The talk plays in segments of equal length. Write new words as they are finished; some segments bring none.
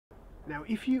Now,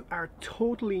 if you are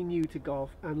totally new to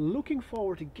golf and looking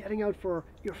forward to getting out for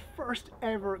your first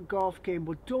ever golf game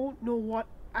but don't know what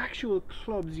actual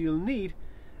clubs you'll need,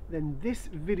 then this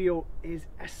video is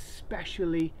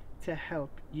especially to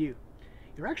help you.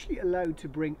 You're actually allowed to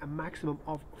bring a maximum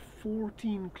of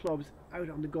 14 clubs out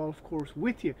on the golf course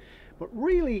with you, but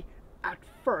really at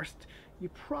first you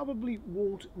probably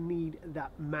won't need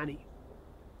that many.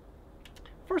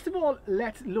 First of all,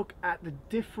 let's look at the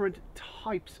different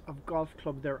types of golf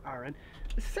club there are, and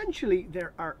essentially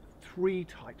there are three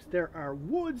types. There are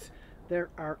woods, there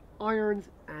are irons,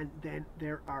 and then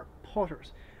there are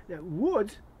putters. Now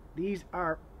woods, these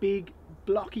are big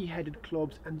blocky headed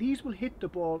clubs, and these will hit the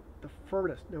ball the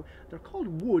furthest. Now they're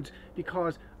called woods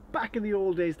because back in the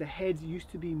old days the heads used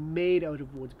to be made out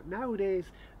of woods, but nowadays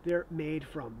they're made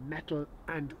from metal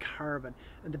and carbon.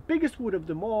 And the biggest wood of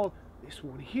them all, this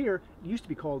one here, used to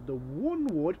be called the one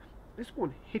wood. This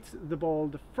one hits the ball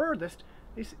the furthest.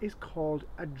 This is called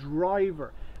a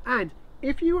driver. And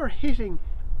if you are hitting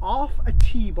off a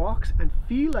tee box and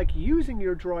feel like using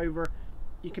your driver,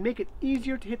 you can make it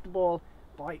easier to hit the ball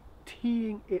by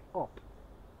teeing it up.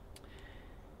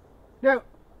 Now,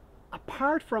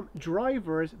 apart from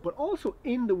drivers, but also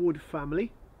in the wood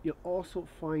family, you'll also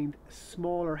find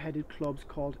smaller headed clubs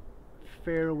called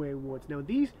fairway woods. Now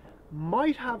these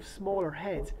might have smaller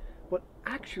heads, but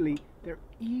actually they're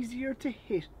easier to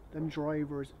hit than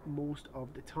drivers most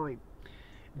of the time.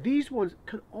 These ones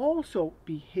can also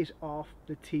be hit off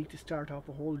the tee to start off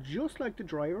a hole just like the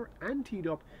driver and teed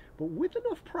up, but with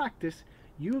enough practice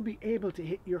you'll be able to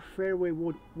hit your fairway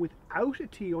wood without a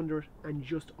tee under it and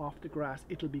just off the grass.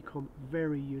 It'll become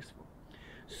very useful.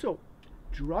 So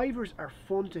drivers are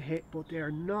fun to hit, but they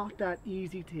are not that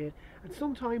easy to hit, and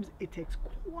sometimes it takes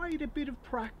quite a bit of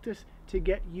practice to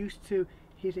get used to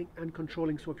hitting and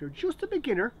controlling. So if you're just a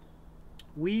beginner,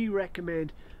 we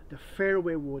recommend the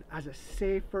fairway wood as a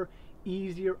safer,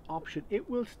 easier option. It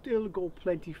will still go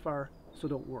plenty far, so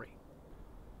don't worry.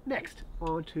 Next,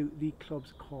 on to the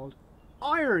clubs called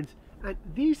irons, and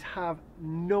these have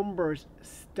numbers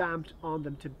stamped on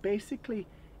them to basically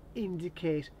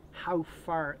indicate how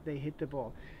far they hit the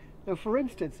ball. Now for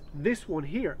instance, this one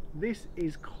here, this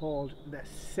is called the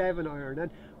 7 iron,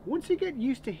 and once you get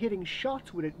used to hitting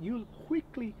shots with it, you'll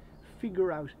quickly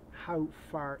figure out how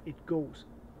far it goes.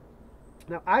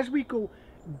 Now as we go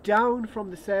down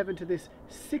from the 7 to this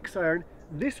 6 iron,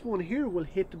 this one here will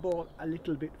hit the ball a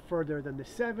little bit further than the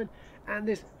 7, and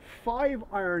this 5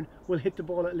 iron will hit the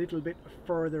ball a little bit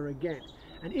further again.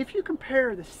 And if you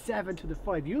compare the 7 to the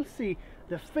 5, you'll see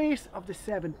the face of the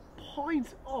 7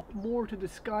 points up more to the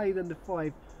sky than the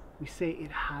 5. We say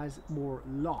it has more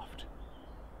loft.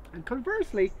 And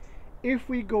conversely, if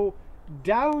we go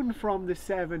down from the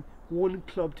 7 one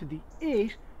club to the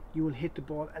 8, you will hit the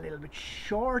ball a little bit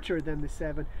shorter than the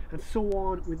 7, and so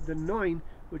on with the 9,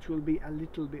 which will be a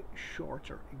little bit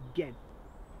shorter again.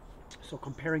 So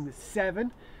comparing the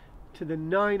 7 to the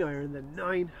 9 iron, the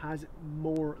 9 has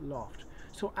more loft.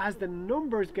 So as the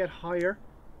numbers get higher,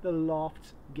 the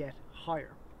lofts get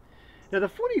higher. Now the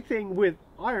funny thing with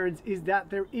irons is that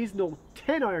there is no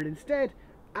 10 iron. Instead,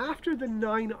 after the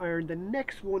 9 iron, the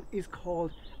next one is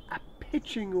called a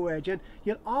pitching wedge, and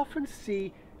you'll often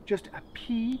see just a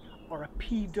P or a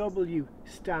PW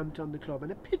stamped on the club.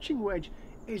 And a pitching wedge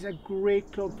is a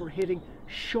great club for hitting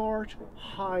short,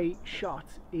 high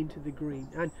shots into the green.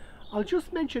 And I'll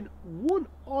just mention one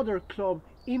other club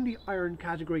in the iron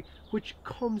category which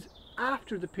comes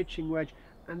after the pitching wedge,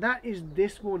 and that is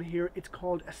this one here. It's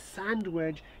called a sand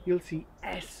wedge. You'll see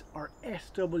S or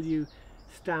SW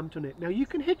stamped on it. Now you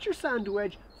can hit your sand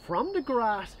wedge from the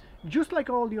grass just like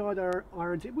all the other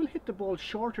irons. It will hit the ball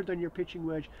shorter than your pitching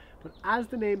wedge, but as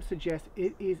the name suggests,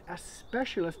 it is a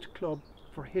specialist club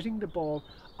for hitting the ball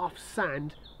off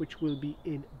sand, which will be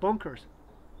in bunkers.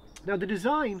 Now the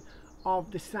design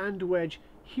of the sand wedge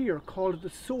here, called the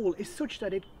sole, is such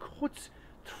that it cuts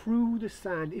through the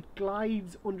sand, it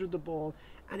glides under the ball,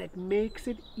 and it makes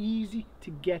it easy to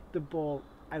get the ball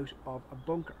out of a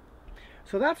bunker.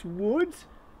 So that's woods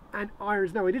and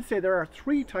irons. Now I did say there are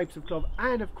 3 types of club,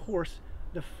 and of course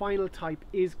the final type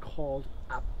is called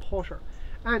a putter,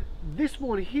 and this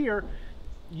one here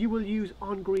you will use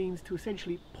on greens to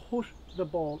essentially put the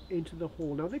ball into the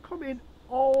hole. Now they come in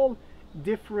all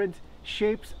different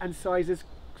shapes and sizes,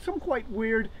 some quite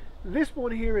weird. This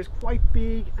one here is quite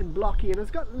big and blocky, and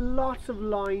it's got lots of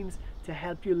lines to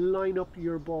help you line up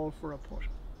your ball for a putt.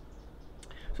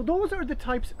 So those are the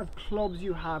types of clubs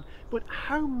you have, but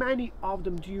how many of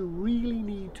them do you really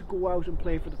need to go out and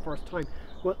play for the first time?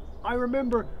 Well, I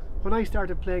remember when I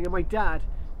started playing, and my dad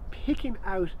picking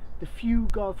out the few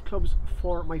golf clubs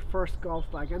for my first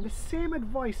golf bag, and the same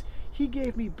advice he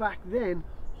gave me back then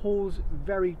holds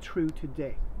very true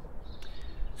today.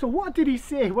 So what did he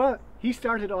say? Well, he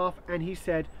started off and he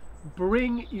said,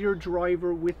 bring your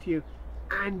driver with you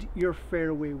and your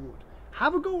fairway wood.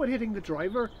 Have a go at hitting the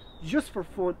driver just for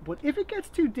fun, but if it gets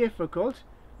too difficult,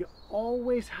 you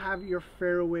always have your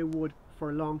fairway wood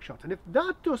for long shots. And if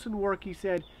that doesn't work, he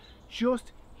said,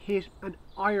 just hit an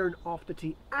iron off the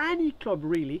tee, any club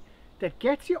really, that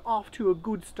gets you off to a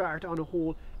good start on a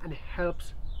hole and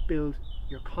helps build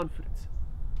your confidence.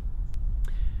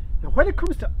 Now when it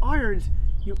comes to irons,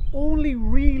 you only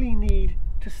really need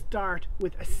to start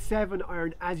with a 7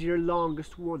 iron as your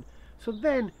longest one. So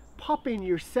then pop in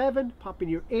your 7, pop in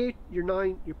your 8, your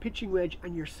 9, your pitching wedge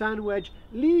and your sand wedge.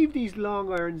 Leave these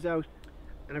long irons out,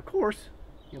 and of course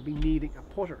you'll be needing a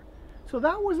putter. So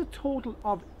that was a total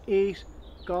of 8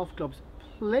 golf clubs,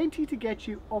 plenty to get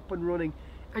you up and running,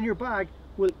 and your bag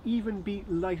will even be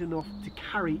light enough to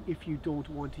carry if you don't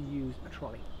want to use a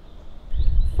trolley.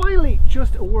 Finally,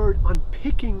 just a word on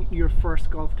picking your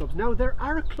first golf clubs. Now there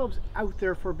are clubs out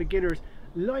there for beginners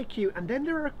like you, and then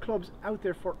there are clubs out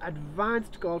there for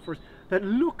advanced golfers that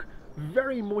look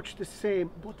very much the same,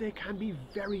 but they can be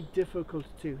very difficult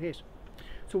to hit.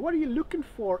 So what are you looking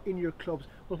for in your clubs?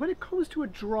 Well, when it comes to a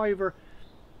driver,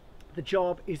 the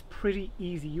job is pretty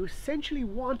easy. You essentially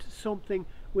want something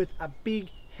with a big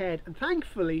head, and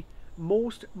thankfully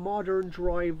most modern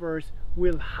drivers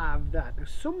will have that. Now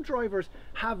some drivers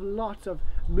have lots of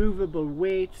movable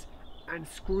weights and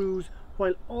screws,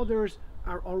 while others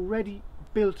are already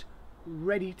built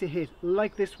ready to hit,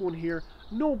 like this one here.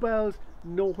 No bells,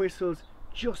 no whistles,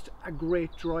 just a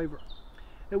great driver.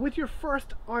 Now with your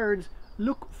first irons,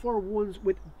 look for ones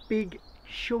with big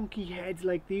chunky heads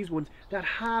like these ones that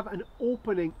have an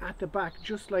opening at the back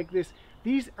just like this.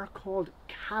 These are called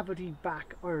cavity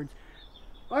back irons.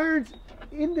 Irons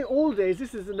in the old days,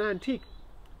 this is an antique,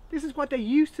 this is what they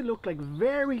used to look like,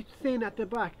 very thin at the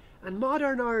back, and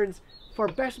modern irons for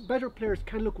better players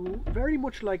can look very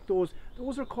much like those.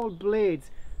 Those are called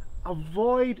blades.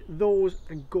 Avoid those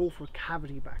and go for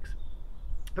cavity backs.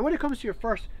 And when it comes to your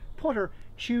first putter,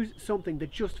 choose something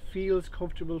that just feels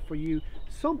comfortable for you,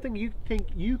 something you think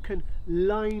you can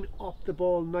line up the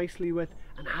ball nicely with,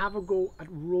 and have a go at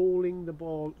rolling the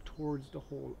ball towards the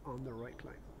hole on the right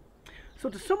line. So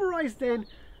to summarize then,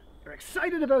 you're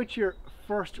excited about your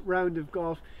first round of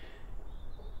golf.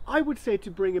 I would say to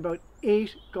bring about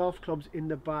 8 golf clubs in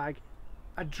the bag,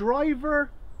 a driver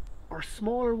or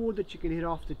smaller wood that you can hit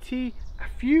off the tee, a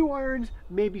few irons,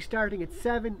 maybe starting at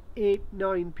 7, 8,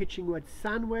 9 pitching wedge,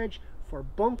 sand wedge for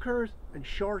bunkers and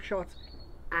short shots,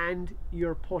 and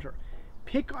your putter.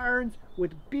 Pick irons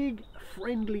with big,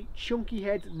 friendly, chunky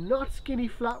heads, not skinny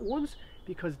flat ones,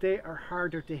 because they are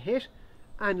harder to hit.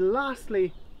 And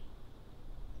lastly,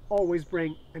 always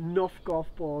bring enough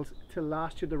golf balls to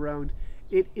last you the round.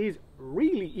 It is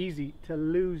really easy to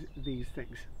lose these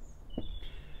things.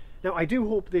 Now I do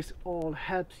hope this all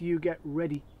helps you get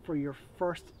ready for your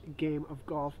first game of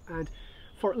golf, and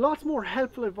for lots more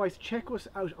helpful advice, check us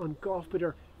out on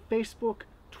Golfbidder Facebook,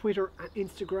 Twitter and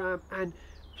Instagram, and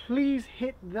please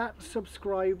hit that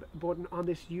subscribe button on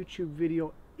this YouTube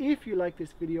video if you like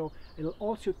this video. It'll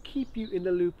also keep you in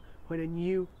the loop when a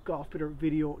new Golfbidder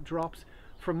video drops.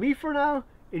 From me for now,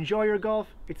 enjoy your golf.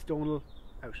 It's Donal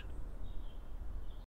out.